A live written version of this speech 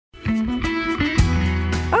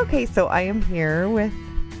Okay, so I am here with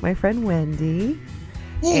my friend Wendy.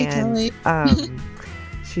 Hey, and Kelly.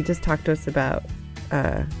 She just talked to us about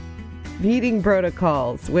feeding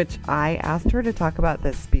protocols, which I asked her to talk about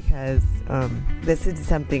this because this is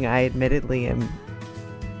something I admittedly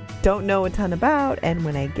don't know a ton about, and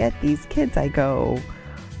when I get these kids I go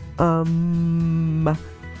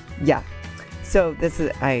yeah. So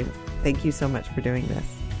I thank you so much for doing this.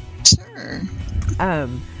 Sure.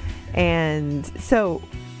 And so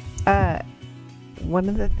one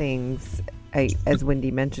of the things as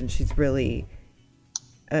Wendy mentioned, she's really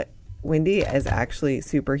Wendy is actually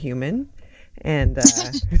superhuman, and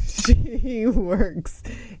she works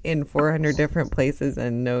in 400 different places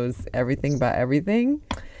and knows everything about everything.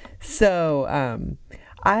 So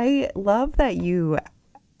I love that you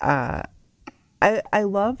I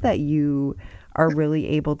love that you are really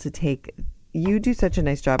able to you do such a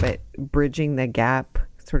nice job at bridging the gap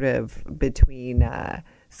sort of between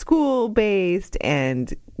school-based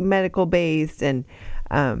and medical-based, and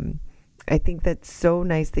I think that's so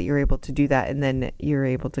nice that you're able to do that, and then you're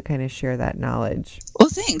able to kind of share that knowledge. Well,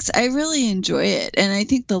 thanks. I really enjoy it. And I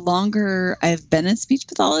think the longer I've been a speech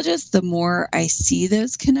pathologist, the more I see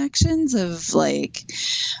those connections of like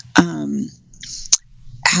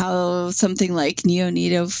how something like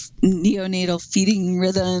neonatal feeding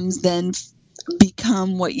rhythms then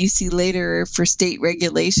become what you see later for state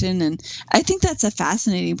regulation. And I think that's a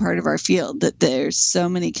fascinating part of our field, that there's so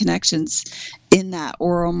many connections in that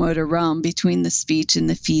oral motor realm between the speech and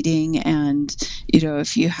the feeding. And,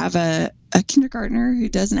 if you have a kindergartner who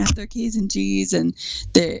doesn't have their K's and G's, and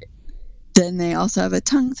then they also have a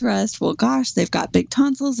tongue thrust, well, gosh, they've got big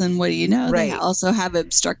tonsils, and what do you know? Right. They also have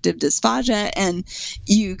obstructive dysphagia, and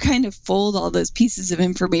you kind of fold all those pieces of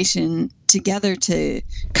information together to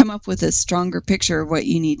come up with a stronger picture of what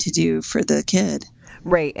you need to do for the kid.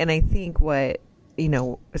 Right. And I think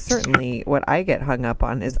certainly what I get hung up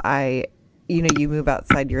on is you move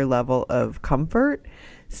outside your level of comfort.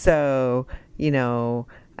 So,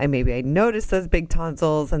 I notice those big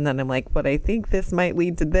tonsils, and then I'm like, but I think this might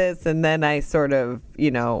lead to this. And then I sort of,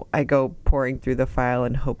 I go pouring through the file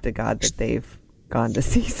and hope to God that they've gone to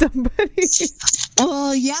see somebody.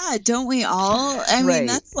 Well, yeah, don't we all? I mean,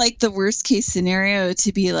 that's like the worst case scenario,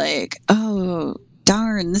 to be like, oh,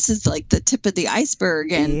 darn, this is like the tip of the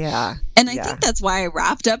iceberg. And yeah. And I think that's why I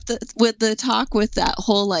wrapped up with the talk with that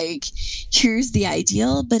whole, like, here's the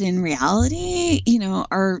ideal, but in reality,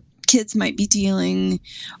 our kids might be dealing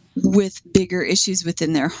with bigger issues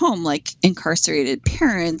within their home, like incarcerated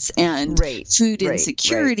parents and food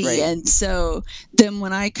insecurity. Right. And so then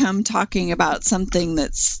when I come talking about something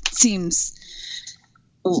that seems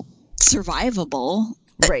survivable,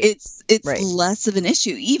 it's less of an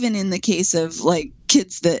issue, even in the case of like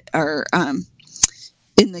kids that are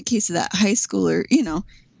in the case of that high schooler,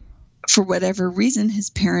 for whatever reason, his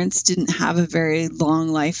parents didn't have a very long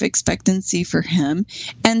life expectancy for him.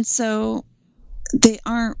 And so they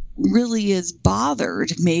aren't really as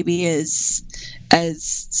bothered maybe as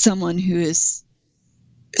someone who has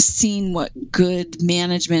seen what good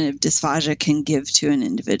management of dysphagia can give to an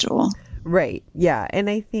individual. Right. Yeah. And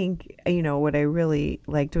I think, what I really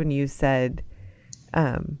liked when you said,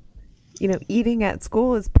 eating at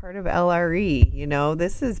school is part of LRE,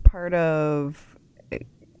 this is part of,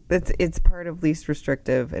 it's part of least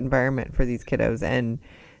restrictive environment for these kiddos. And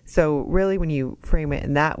so really when you frame it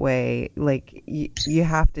in that way, like you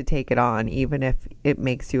have to take it on, even if it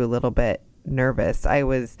makes you a little bit nervous. I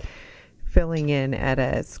was filling in at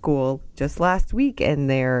a school just last week, and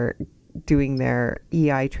they're doing their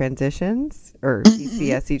EI transitions or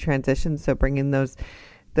CCSE transitions. So bringing those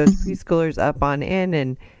preschoolers up on in,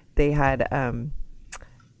 and they had,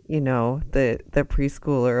 the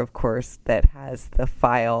preschooler, of course, that has the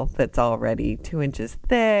file that's already 2 inches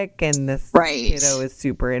thick, and this kiddo is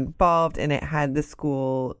super involved, and it had the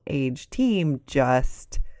school age team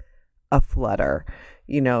just a flutter.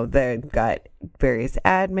 They've got various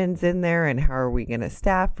admins in there, and how are we going to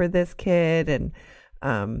staff for this kid? And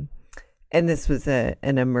this was an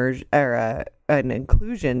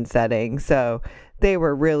inclusion setting, so they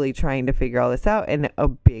were really trying to figure all this out. And a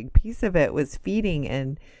big piece of it was feeding,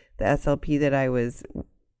 and the SLP that I was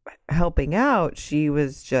helping out, she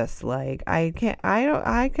was just like, what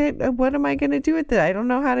am I going to do with this? I don't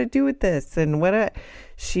know how to do with this. And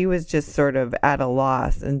she was just sort of at a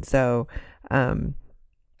loss. And so, and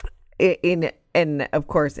of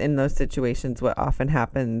course, in those situations, what often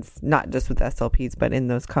happens, not just with SLPs, but in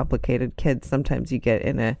those complicated kids, sometimes you get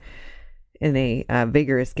in a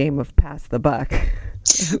vigorous game of pass the buck.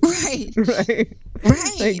 Right.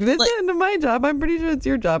 Like, this isn't my job. I'm pretty sure it's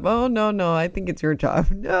your job. Oh, no, I think it's your job.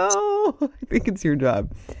 No, no, I think it's your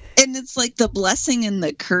job. And it's like the blessing and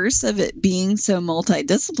the curse of it being so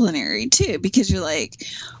multidisciplinary too, because you're like,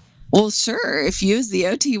 well, sure, if you as the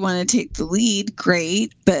OT want to take the lead,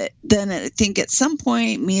 great. But then I think at some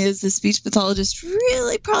point, me as the speech pathologist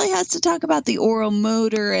really probably has to talk about the oral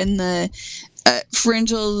motor and the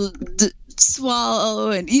pharyngeal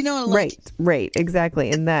swallow, and like, right, exactly.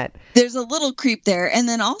 And that there's a little creep there. And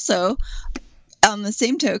then also, on the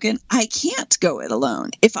same token, I can't go it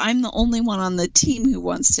alone. If I'm the only one on the team who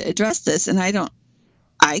wants to address this, and I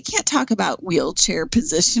can't talk about wheelchair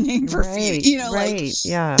positioning for feet.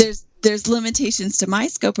 Yeah. There's limitations to my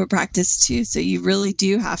scope of practice too. So you really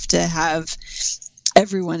do have to have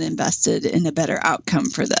everyone invested in a better outcome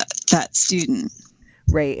for that student.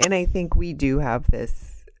 Right. And I think we do have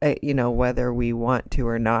this, whether we want to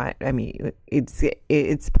or not. I mean,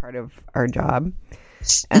 it's part of our job.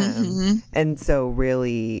 And so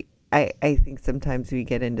really, I think sometimes we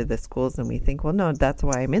get into the schools and we think, well, no, that's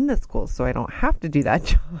why I'm in the school, so I don't have to do that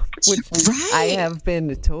job, which I have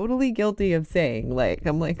been totally guilty of saying. Like,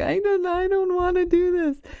 I'm like, I don't want to do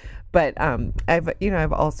this. But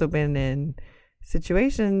I've also been in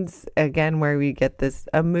situations again where we get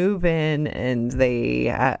a move in, and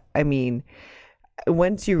I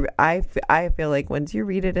feel like once you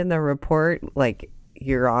read it in the report, like,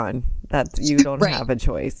 you're on. You don't have a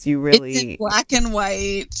choice. You really, it's in black and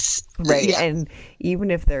white, right? Yeah. And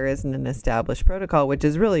even if there isn't an established protocol, which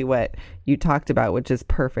is really what you talked about, which is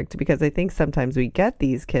perfect, because I think sometimes we get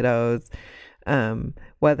these kiddos,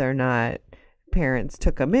 whether or not parents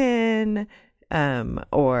took them in,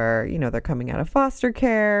 or they're coming out of foster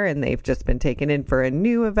care and they've just been taken in for a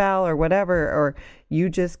new eval or whatever, or you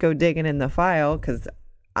just go digging in the file, because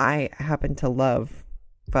I happen to love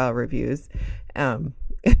file reviews.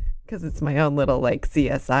 Because it's my own little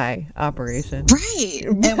CSI operation, right?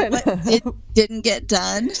 And what didn't get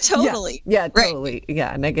done, totally, yeah, totally, right.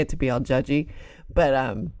 Yeah. And I get to be all judgy, but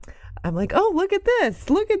I'm like, oh, look at this,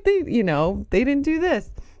 look at they didn't do this.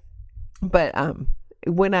 But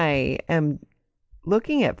when I am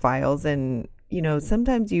looking at files, and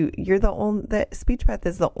sometimes the speech path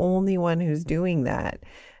is the only one who's doing that.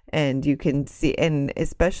 And you can see, and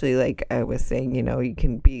especially like I was saying, you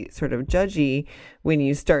can be sort of judgy when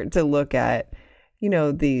you start to look at,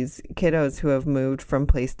 these kiddos who have moved from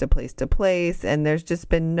place to place to place, and there's just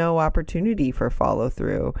been no opportunity for follow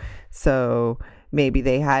through. So maybe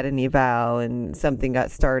they had an eval and something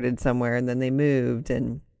got started somewhere and then they moved.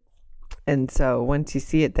 And so once you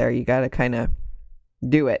see it there, you got to kind of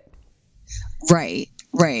do it. Right.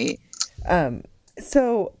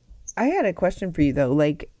 So I had a question for you though,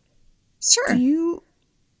 sure.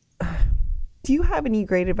 Do you have any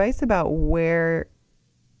great advice about where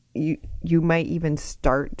you might even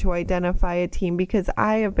start to identify a team? Because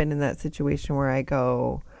I have been in that situation where I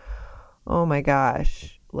go, oh my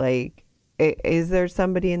gosh, is there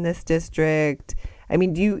somebody in this district? I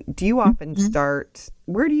mean, do you often start,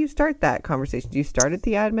 where do you start that conversation? Do you start at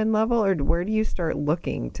the admin level, or where do you start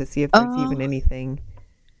looking to see if there's even anything?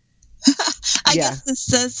 I guess this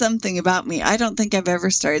says something about me. I don't think I've ever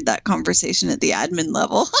started that conversation at the admin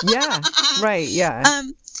level. Yeah, right, yeah.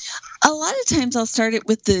 A lot of times I'll start it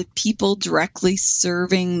with the people directly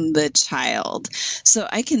serving the child. So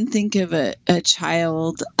I can think of a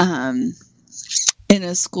child in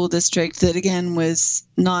a school district that, again, was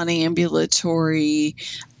non-ambulatory.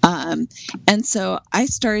 And so I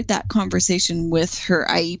started that conversation with her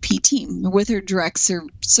IEP team, with her direct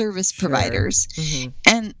service providers. Mm-hmm.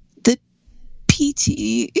 And the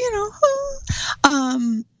PT,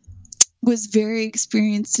 was very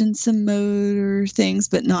experienced in some motor things,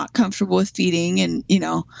 but not comfortable with feeding, and,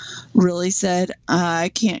 really said,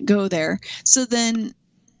 I can't go there. So then,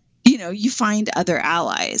 you find other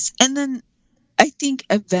allies. And then I think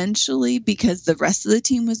eventually, because the rest of the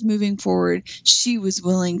team was moving forward, she was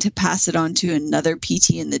willing to pass it on to another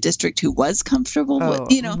PT in the district who was comfortable with,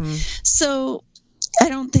 Mm-hmm. So I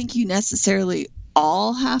don't think you necessarily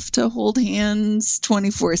all have to hold hands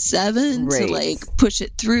 24/7 to push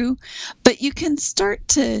it through, but you can start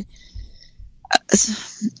to,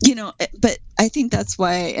 but I think that's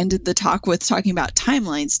why I ended the talk with talking about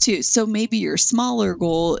timelines too. So maybe your smaller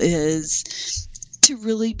goal is to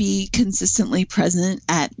really be consistently present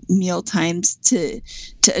at meal times to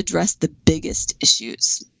address the biggest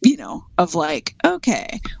issues, of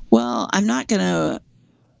okay, well, I'm not going to,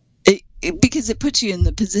 because it puts you in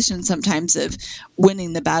the position sometimes of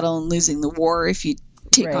winning the battle and losing the war if you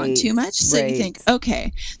take on too much. So you think,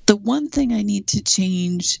 okay, the one thing I need to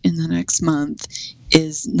change in the next month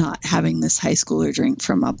is not having this high schooler drink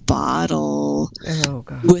from a bottle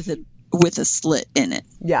with a slit in it.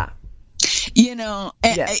 Yeah.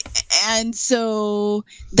 Yes. And so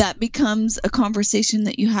that becomes a conversation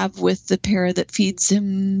that you have with the para that feeds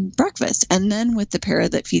him breakfast, and then with the para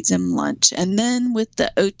that feeds him lunch, and then with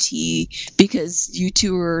the OT, because you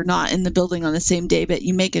two are not in the building on the same day, but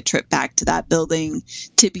you make a trip back to that building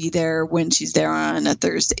to be there when she's there on a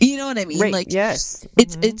Thursday. You know what I mean? Right. Like, yes.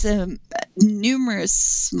 It's numerous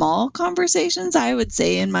small conversations, I would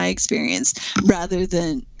say, in my experience, rather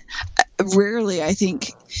than rarely, I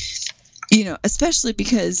think, especially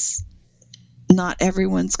because not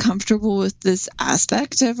everyone's comfortable with this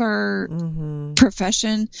aspect of our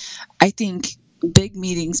profession. I think big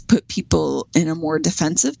meetings put people in a more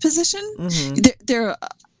defensive position.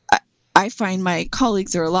 I find my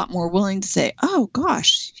colleagues are a lot more willing to say, oh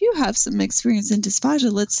gosh, you have some experience in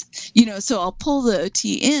dysphagia. Let's, so I'll pull the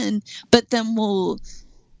OT in, but then we'll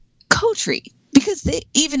co-treat, because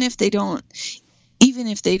even if they don't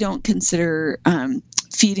consider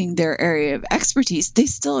feeding their area of expertise, they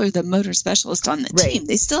still are the motor specialist on the team.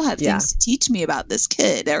 They still have things to teach me about this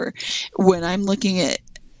kid. Or when I'm looking at,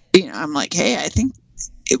 I'm like, hey, I think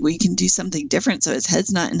we can do something different so his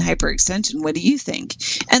head's not in hyperextension. What do you think?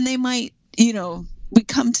 And they might, we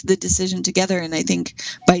come to the decision together. And I think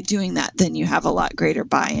by doing that, then you have a lot greater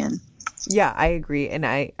buy-in. Yeah, I agree. And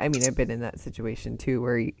I mean, I've been in that situation too,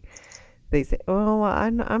 where they say, oh, well,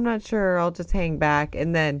 I'm not sure, I'll just hang back.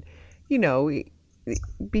 And then,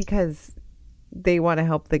 because they want to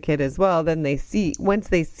help the kid as well, then once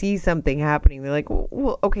they see something happening, they're like,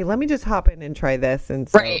 well, okay, let me just hop in and try this. And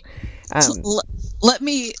so, let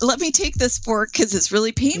me take this fork, because it's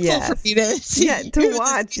really painful for me to see to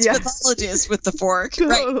watch pathologist with the fork.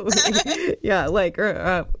 Right. Yeah, like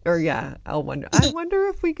I wonder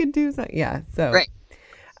if we could do something. Yeah, so right.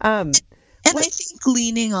 And I think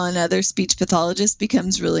leaning on other speech pathologists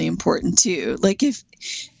becomes really important too. Like if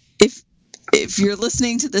you're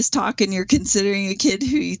listening to this talk and you're considering a kid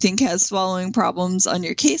who you think has swallowing problems on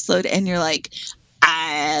your caseload, and you're like,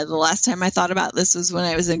 the last time I thought about this was when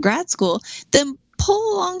I was in grad school, then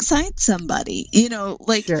pull alongside somebody,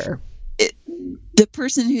 Sure. The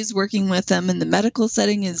person who's working with them in the medical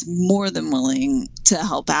setting is more than willing to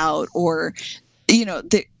help out, or,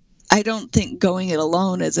 I don't think going it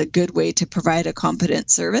alone is a good way to provide a competent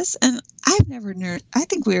service. And I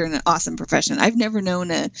think we're in an awesome profession. I've never known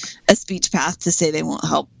a speech path to say they won't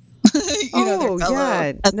help. No,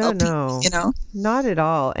 not at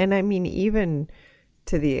all. And I mean, even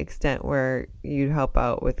to the extent where you'd help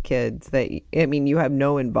out with kids that, you have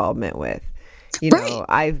no involvement with,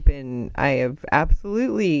 I have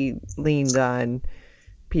absolutely leaned on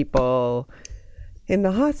people in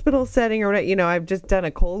the hospital setting, or I've just done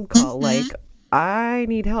a cold call, like, I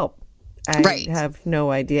need help. I have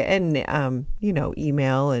no idea. And,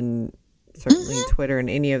 email and certainly Twitter and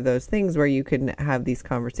any of those things where you can have these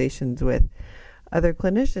conversations with other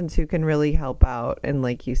clinicians who can really help out. And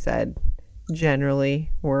like you said,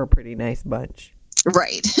 generally, we're a pretty nice bunch.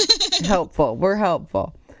 Right. Helpful. We're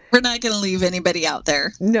helpful. We're not going to leave anybody out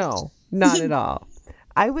there. No, not at all.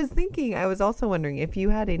 I was also wondering if you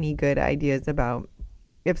had any good ideas about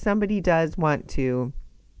if somebody does want to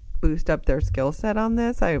boost up their skill set on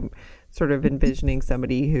this. I'm sort of envisioning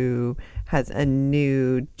somebody who has a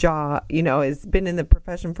new job, has been in the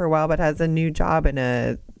profession for a while, but has a new job in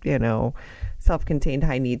a, self-contained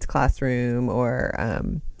high needs classroom,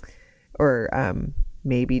 or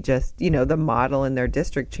maybe just, the model in their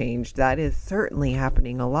district changed. That is certainly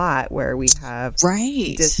happening a lot, where we have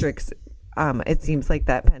districts. It seems like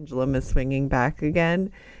that pendulum is swinging back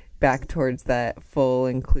towards that full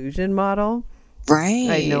inclusion model. Right.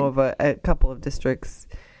 I know of a couple of districts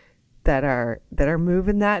that are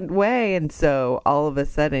moving that way. And so all of a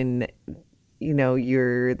sudden,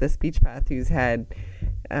 you're the speech path who's had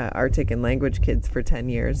Arctic and language kids for 10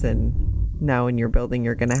 years. And now in your building,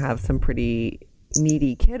 you're going to have some pretty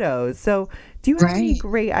needy kiddos. So do you have any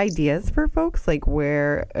great ideas for folks? Like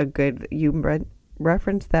where you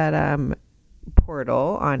referenced that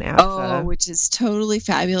portal on APSA. Which is totally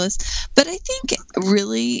fabulous. But I think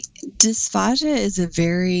really dysphagia is a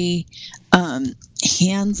very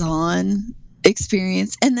hands-on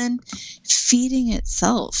experience, and then feeding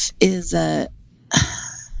itself is a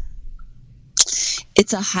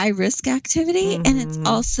high-risk activity, and it's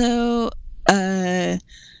also a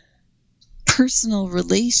personal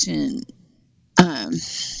relation.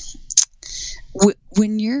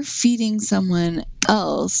 When you're feeding someone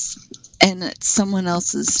else and it's someone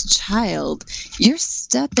else's child, you're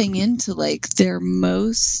stepping into like their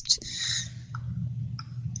most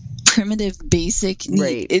primitive, basic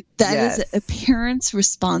need. That is a parent's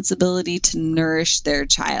responsibility to nourish their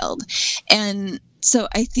child. And so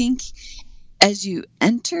I think as you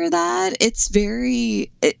enter that,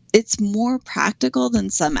 it's more practical than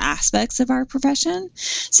some aspects of our profession.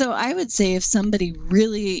 So I would say if somebody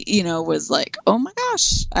really, was like, oh my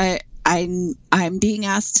gosh, I'm being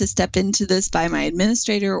asked to step into this by my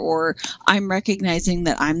administrator, or I'm recognizing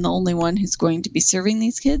that I'm the only one who's going to be serving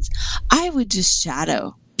these kids, I would just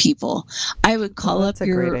shadow people. I would call up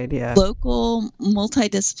your local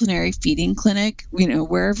multidisciplinary feeding clinic,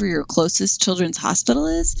 wherever your closest children's hospital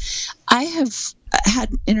is. I have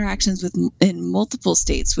had interactions in multiple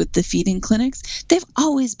states with the feeding clinics. They've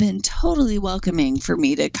always been totally welcoming for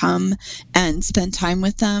me to come and spend time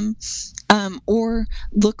with them. Or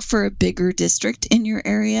look for a bigger district in your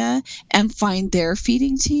area and find their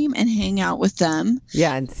feeding team and hang out with them.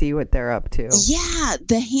 Yeah, and see what they're up to. Yeah,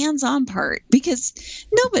 the hands-on part, because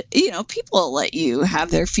people will let you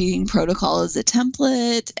have their feeding protocol as a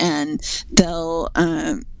template, and they'll,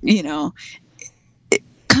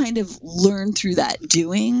 kind of learn through that.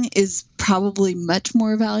 Doing is probably much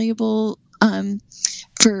more valuable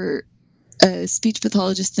for a speech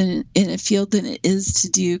pathologist in a field than it is to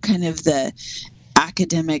do kind of the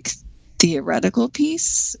academic theoretical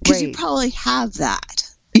piece, because you probably have that,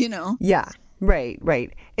 Yeah,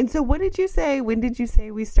 right. And so when did you say we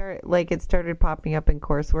it started popping up in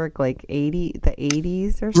coursework, like the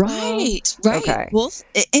 80s or so? Right. Okay. Both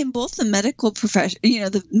the medical profession,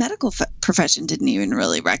 the medical profession didn't even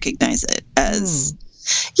really recognize it as,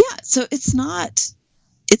 so it's not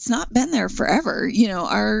been there forever.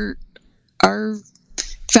 Our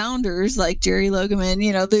founders, like Jerry Logeman,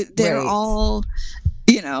 they're all,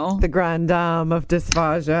 the grand dame of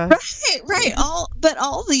dysphagia. Right.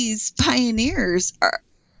 All these pioneers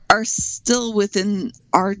are still within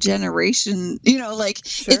our generation.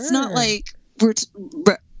 Sure. It's not like we're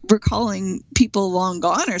calling people long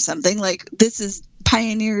gone or something. Like, this is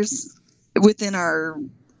pioneers within our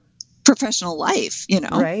professional life.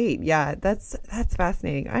 Right. Yeah, that's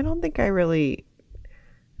fascinating. I don't think I really.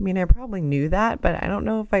 I mean, I probably knew that, but I don't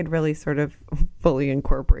know if I'd really sort of fully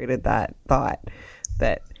incorporated that thought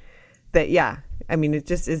that yeah, I mean, it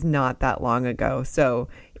just is not that long ago. So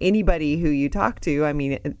anybody who you talk to, I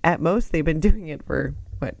mean, at most they've been doing it for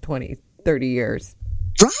 20, 30 years.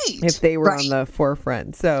 Right. If they were on the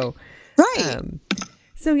forefront. So,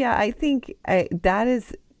 so yeah, I think that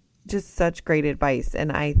is just such great advice.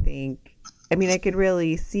 And I could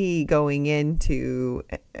really see going into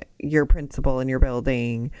your principal in your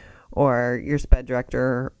building, or your sped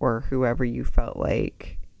director, or whoever you felt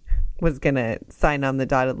like was going to sign on the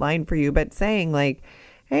dotted line for you, but saying like,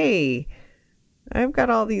 hey, I've got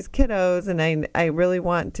all these kiddos and I really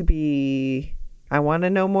want I want to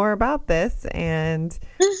know more about this. And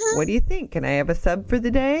what do you think? Can I have a sub for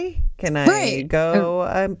the day? Can I go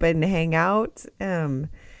up and hang out and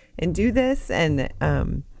do this? And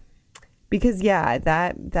because, yeah,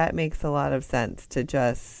 that makes a lot of sense to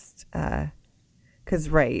just, because,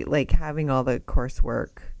 like having all the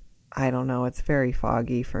coursework, I don't know, it's very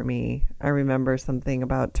foggy for me. I remember something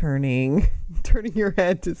about turning your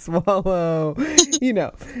head to swallow.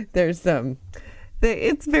 There's it's there.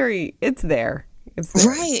 It's there.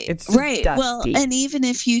 Right. It's just right. dusty. Well, and even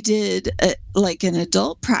if you did like an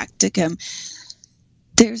adult practicum,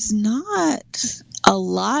 there's not a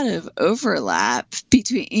lot of overlap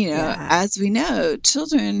between, as we know,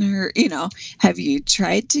 children are, have you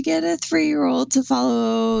tried to get a 3-year-old to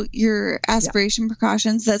follow your aspiration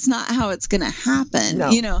precautions? That's not how it's going to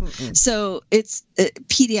happen, So it's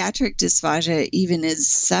pediatric dysphagia even is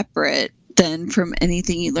separate than from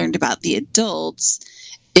anything you learned about the adults.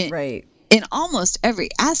 In almost every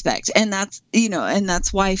aspect. And that's, and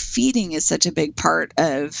that's why feeding is such a big part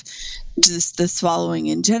of just the swallowing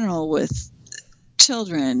in general with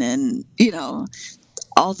children and,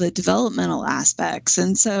 all the developmental aspects.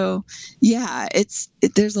 And so, yeah,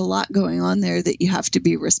 there's a lot going on there that you have to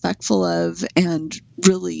be respectful of and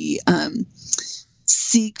really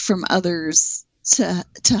seek from others to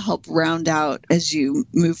help round out as you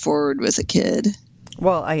move forward with a kid.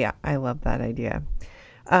 Well, I love that idea.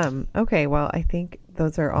 Okay, well, I think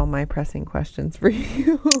those are all my pressing questions for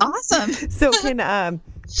you. Awesome. So can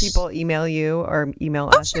people email you or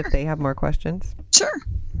email us if they have more questions? Sure.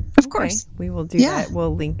 Of course. We will do that.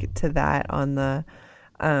 We'll link to that on the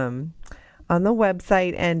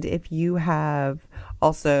website. And if you have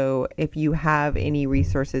any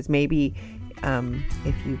resources, maybe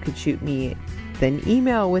if you could shoot me an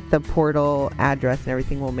email with the portal address and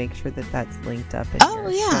everything, we'll make sure that that's linked up in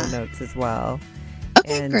your show notes as well.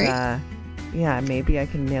 Okay, great. Maybe I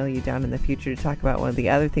can nail you down in the future to talk about one of the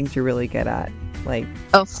other things you're really good at, like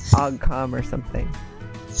OGCOM or something.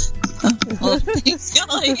 Oh, Well, thanks,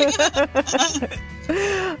 Kelly.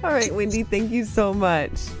 All right, Wendy, thank you so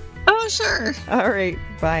much. Oh, sure. All right,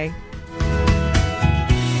 bye.